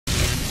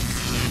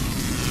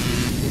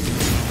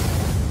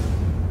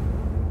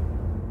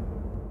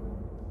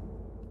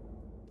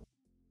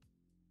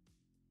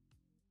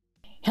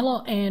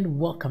Hello and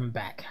welcome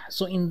back.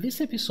 So in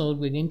this episode,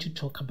 we're going to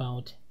talk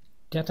about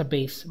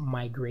database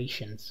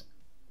migrations.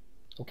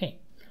 Okay,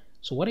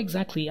 so what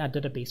exactly are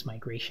database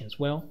migrations?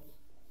 Well,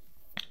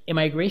 a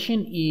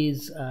migration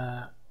is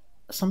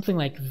something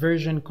like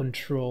version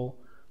control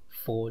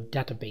for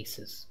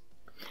databases.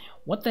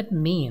 What that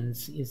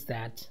means is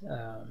that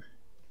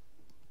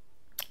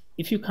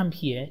if you come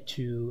here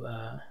to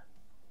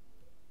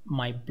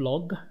my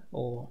blog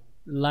or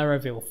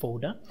Laravel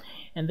folder,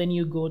 and then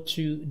you go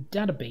to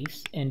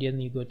database and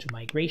then you go to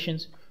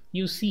migrations,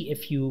 you see a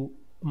few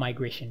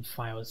migration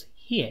files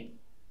here.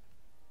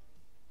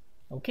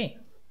 Okay,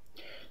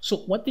 so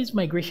what these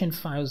migration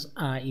files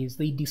are is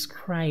they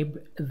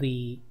describe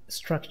the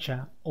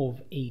structure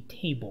of a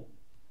table.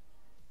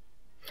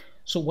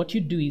 So what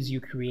you do is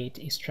you create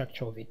a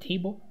structure of a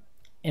table,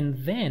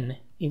 and then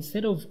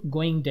instead of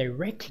going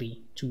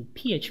directly to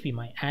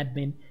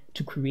PHP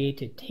to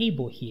create a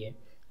table here,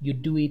 you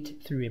do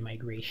it through a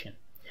migration.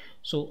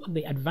 So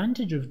the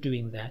advantage of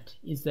doing that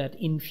is that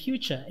in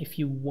future, if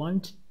you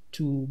want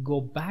to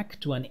go back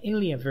to an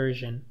earlier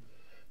version,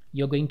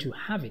 you're going to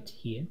have it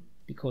here,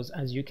 because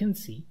as you can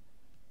see,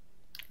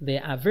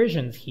 there are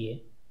versions here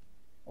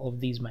of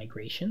these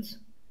migrations.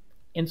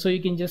 And so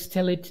you can just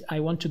tell it,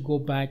 I want to go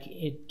back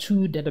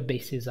 2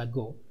 databases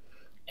ago,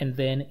 and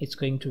then it's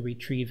going to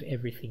retrieve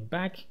everything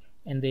back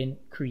and then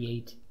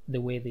create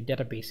the way the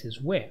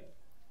databases were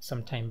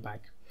some time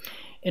back.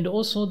 And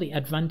also the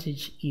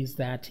advantage is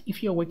that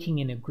if you're working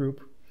in a group,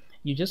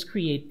 you just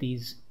create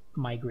these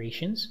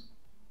migrations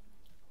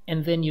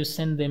and then you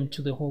send them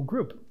to the whole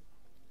group,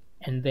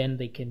 and then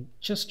they can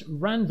just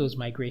run those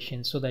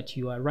migrations so that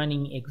you are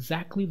running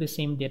exactly the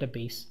same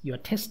database, you're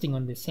testing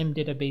on the same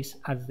database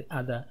as the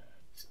other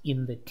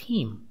in the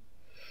team.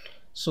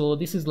 So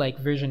this is like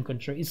version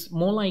control. It's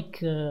more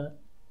like the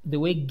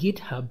way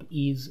GitHub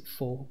is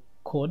for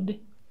code.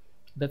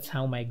 That's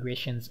how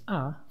migrations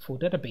are for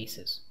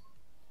databases.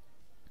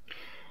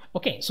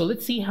 Okay, so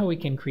let's see how we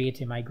can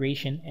create a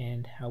migration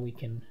and how we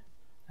can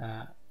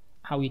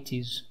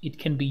it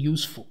can be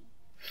useful.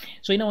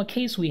 So in our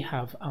case, we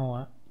have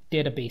our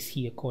database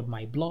here called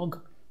my blog,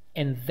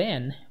 and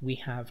then we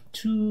have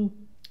 2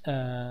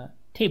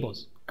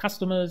 tables,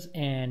 customers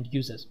and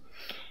users.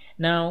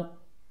 Now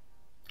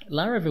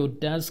Laravel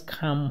does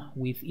come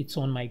with its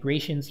own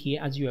migrations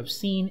here, as you have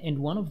seen, and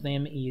one of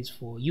them is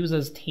for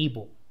users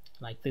table,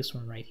 like this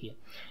one right here.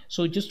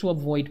 So just to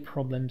avoid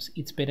problems,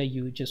 it's better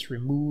you just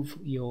remove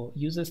your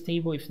users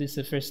table if this is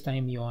the first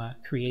time you are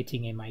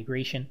creating a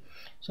migration.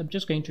 So I'm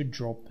just going to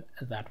drop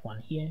that one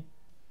here,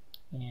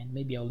 and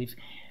maybe I'll leave.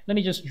 Let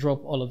me just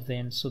drop all of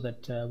them so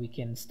that we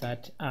can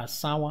start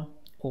sour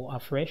or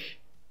afresh.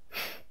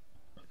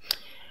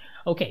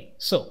 Okay,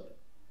 so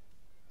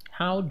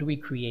how do we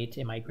create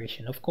a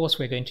migration? Of course,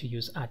 we're going to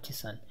use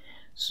artisan.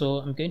 So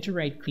I'm going to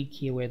right click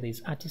here where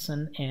there's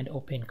artisan and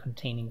open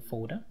containing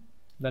folder.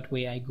 That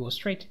way I go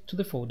straight to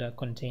the folder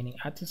containing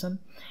artisan.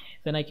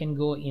 Then I can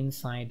go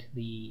inside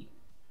the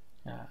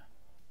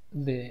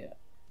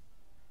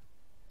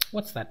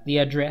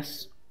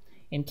address,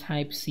 and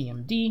type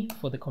cmd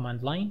for the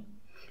command line.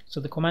 So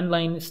the command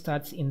line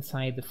starts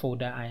inside the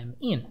folder I am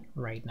in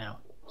right now,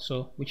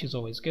 so which is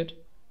always good.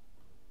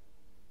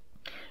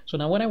 So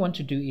now what I want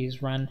to do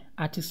is run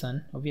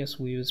artisan.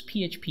 Obviously we use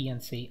PHP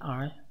and say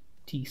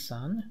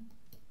artisan,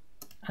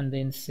 and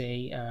then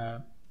say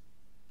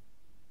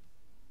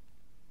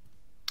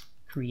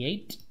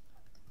create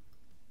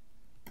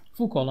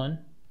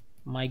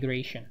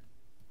migration.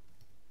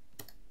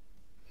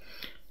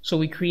 So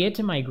we create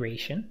a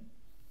migration,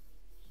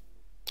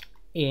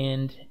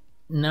 and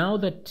now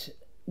that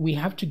we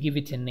have to give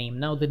it a name.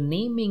 Now the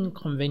naming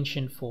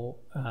convention for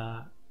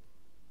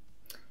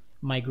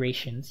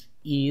migrations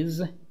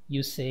is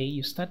you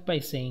start by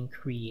saying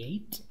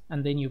create,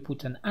 and then you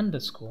put an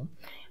underscore,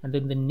 and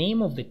then the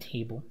name of the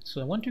table.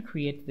 So I want to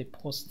create the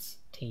posts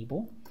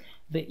table.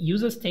 The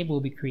users table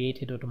will be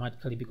created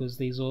automatically because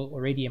there's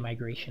already a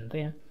migration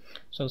there.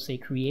 So I'll say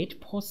create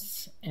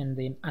posts and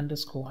then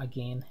underscore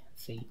again,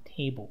 say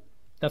table.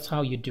 That's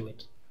how you do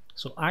it.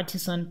 So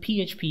artisan,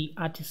 PHP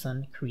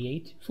artisan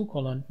create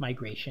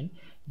migration,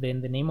 then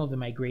the name of the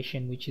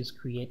migration, which is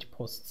create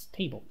posts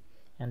table,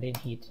 and then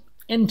hit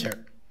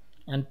enter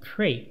and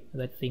pray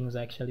that things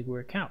actually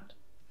work out.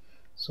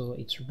 So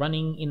it's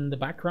running in the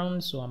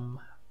background, so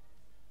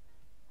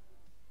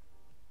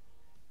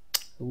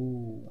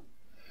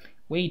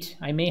wait,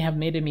 I may have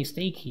made a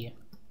mistake here.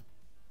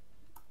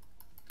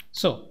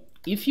 So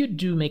if you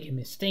do make a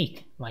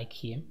mistake like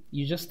here,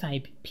 you just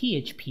type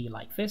PHP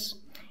like this,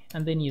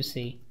 and then you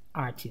say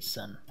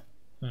artisan.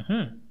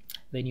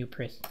 Then you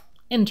press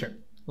enter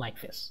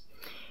like this.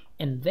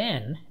 And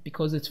then,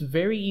 because it's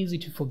very easy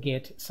to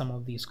forget some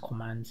of these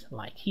commands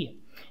like here,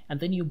 and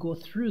then you go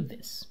through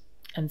this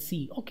and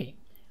see, okay,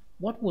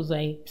 what was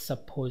I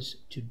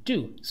supposed to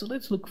do? So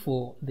let's look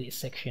for the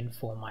section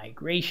for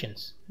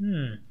migrations.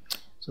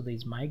 So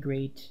there's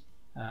migrate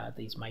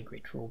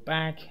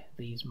rollback,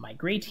 there's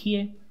migrate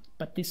here,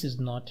 but this is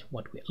not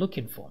what we're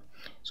looking for.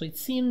 So it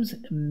seems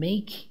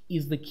make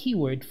is the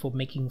keyword for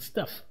making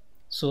stuff.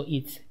 So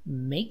it's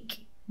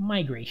make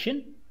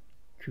migration,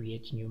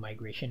 create new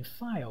migration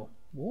file.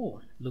 Whoa,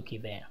 looky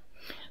there.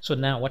 So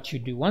now what you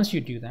do, once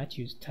you do that,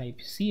 you type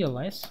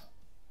CLS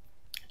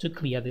to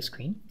clear the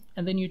screen,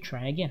 and then you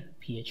try again,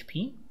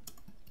 PHP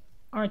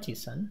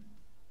artisan.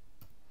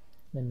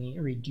 Let me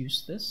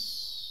reduce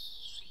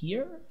this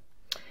here.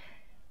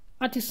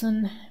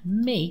 Artisan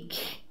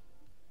make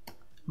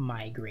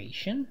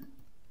migration,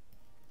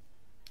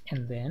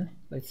 and then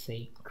let's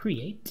say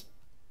create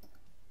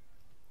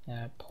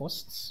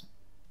posts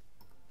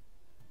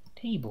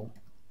table.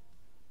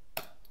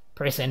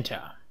 Press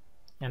enter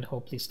and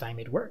hope this time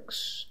it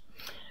works.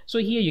 So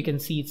here you can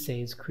see it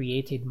says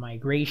created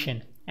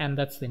migration, and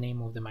that's the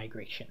name of the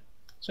migration.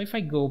 So if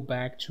I go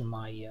back to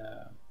my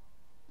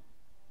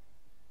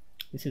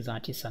this is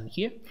artisan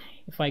here.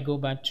 If I go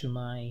back to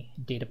my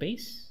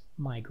database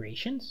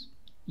migrations,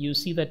 you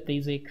see that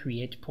there's a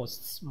create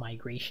posts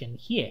migration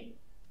here.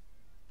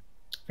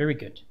 Very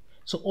good.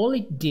 So all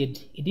it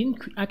did, it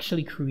didn't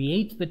actually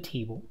create the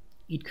table,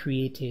 it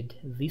created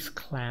this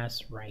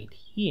class right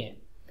here.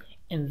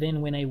 And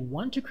then when I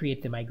want to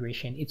create the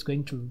migration, it's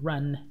going to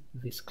run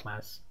this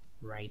class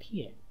right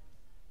here.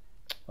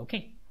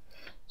 Okay,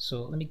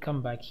 so let me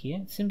come back here.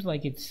 It seems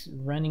like it's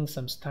running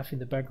some stuff in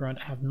the background.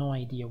 I have no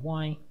idea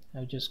why.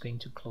 I'm just going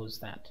to close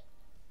that.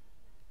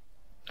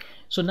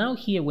 So now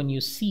here, when you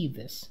see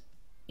this,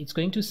 it's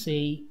going to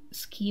say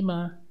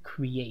Schema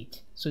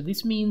Create. So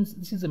this means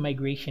this is a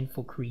migration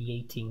for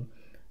creating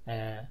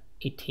a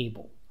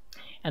table.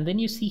 And then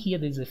you see here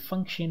there's a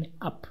function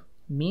up,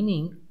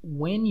 meaning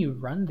when you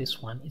run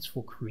this one, it's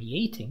for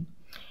creating,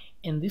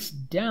 and this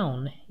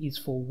down is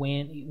for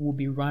when it will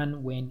be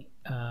run when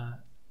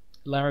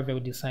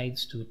Laravel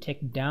decides to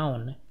take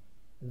down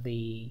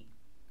the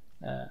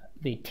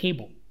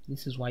table.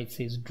 This is why it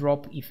says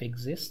drop if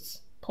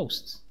exists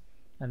posts,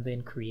 and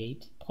then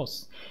create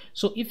posts.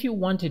 So if you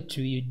wanted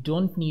to, you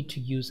don't need to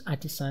use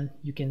artisan.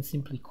 You can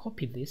simply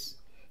copy this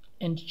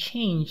and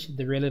change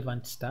the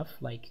relevant stuff,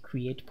 like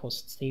create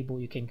posts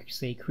table. You can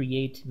say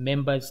create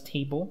members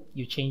table,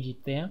 you change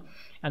it there,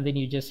 and then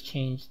you just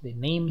change the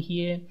name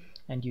here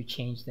and you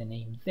change the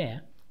name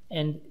there,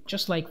 and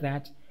just like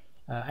that.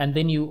 And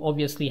then you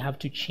obviously have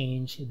to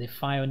change the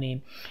file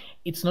name.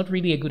 It's not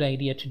really a good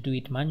idea to do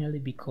it manually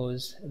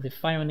because the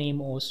file name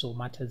also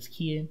matters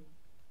here.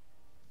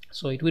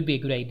 So it would be a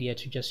good idea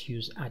to just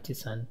use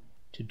artisan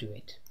to do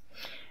it.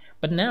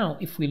 But now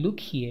if we look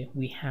here,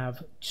 we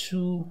have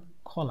two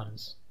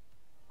columns.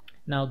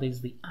 Now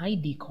there's the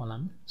ID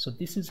column. So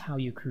this is how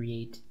you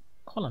create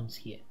columns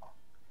here.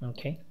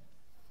 Okay.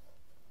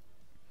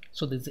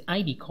 So there's the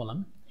ID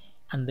column,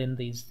 and then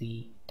there's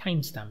the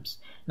timestamps.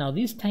 Now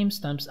these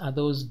timestamps are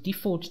those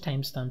default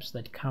timestamps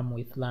that come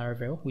with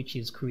Laravel, which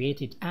is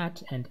created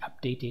at and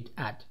updated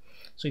at.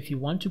 So if you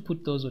want to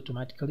put those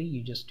automatically,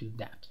 you just do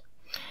that.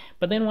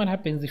 But then what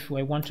happens if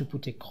I want to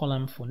put a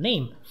column for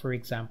name, for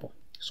example?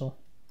 So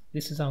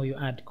this is how you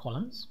add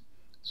columns.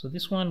 So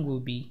this one will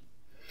be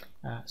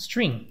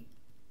string,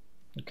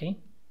 okay,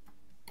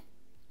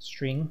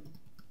 string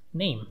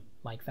name,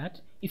 like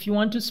that. If you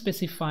want to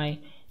specify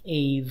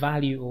a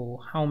value or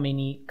how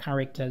many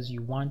characters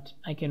you want,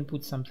 I can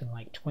put something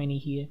like 20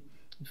 here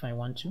if I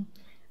want to.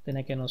 Then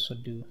I can also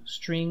do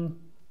string,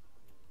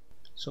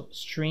 so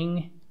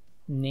string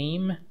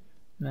name,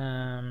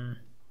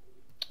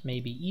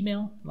 maybe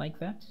email, like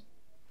that.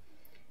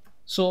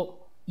 So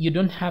you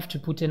don't have to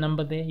put a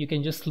number there, you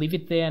can just leave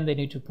it there, and then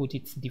you need to put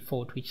its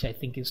default, which I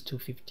think is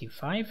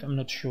 255. I'm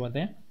not sure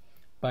there,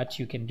 but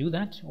you can do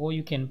that, or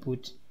you can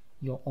put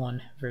your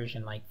own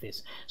version like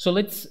this. So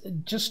let's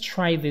just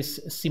try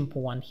this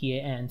simple one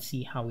here and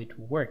see how it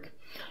will work.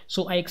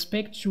 So I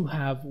expect to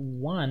have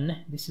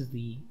one, this is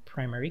the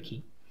primary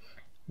key,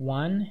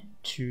 1,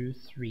 2,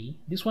 3.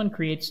 This one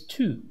creates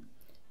 2.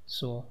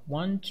 So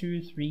 1,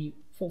 2, 3,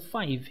 4,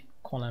 5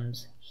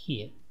 columns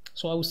here.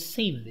 So I will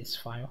save this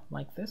file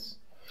like this.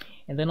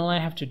 And then all I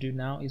have to do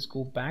now is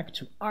go back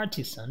to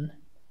artisan.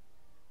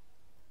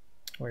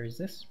 Where is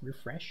this?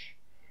 Refresh.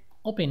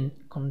 Open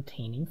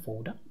containing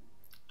folder.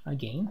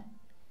 Again,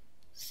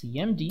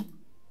 cmd.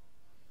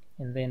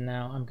 And then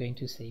now I'm going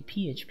to say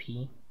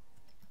PHP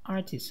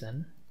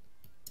artisan.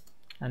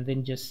 And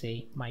then just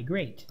say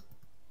migrate.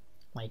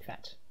 Like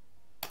that.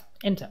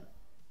 Enter.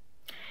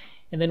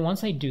 And then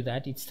once I do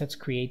that, it starts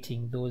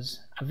creating those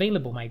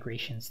available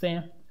migrations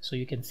there. So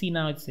you can see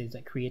now it says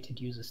I created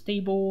users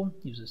table,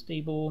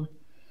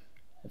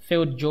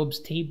 failed jobs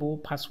table,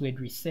 password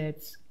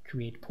resets,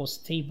 create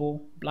post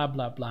table, blah,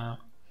 blah, blah.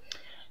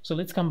 So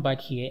let's come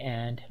back here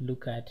and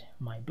look at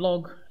my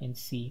blog and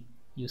see,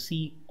 you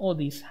see all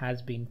this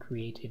has been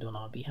created on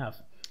our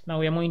behalf. Now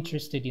we are more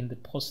interested in the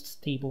posts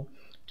table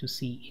to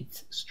see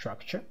its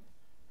structure.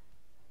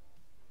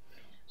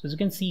 So as you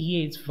can see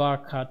here, it's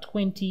varchar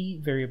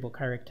 20, variable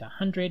character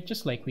 100,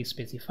 just like we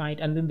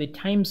specified, and then the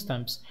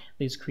timestamps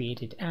is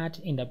created at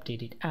and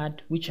updated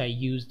at, which are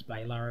used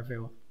by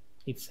Laravel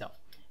itself.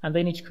 And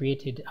then it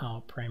created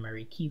our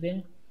primary key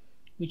there,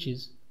 which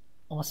is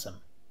awesome.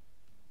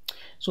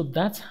 So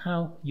that's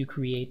how you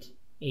create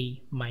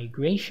a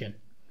migration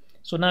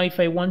So now if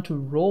I want to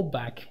roll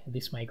back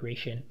this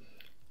migration,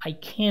 I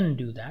can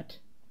do that.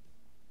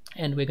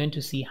 And we're going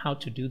to see how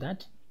to do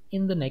that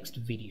in the next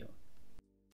video.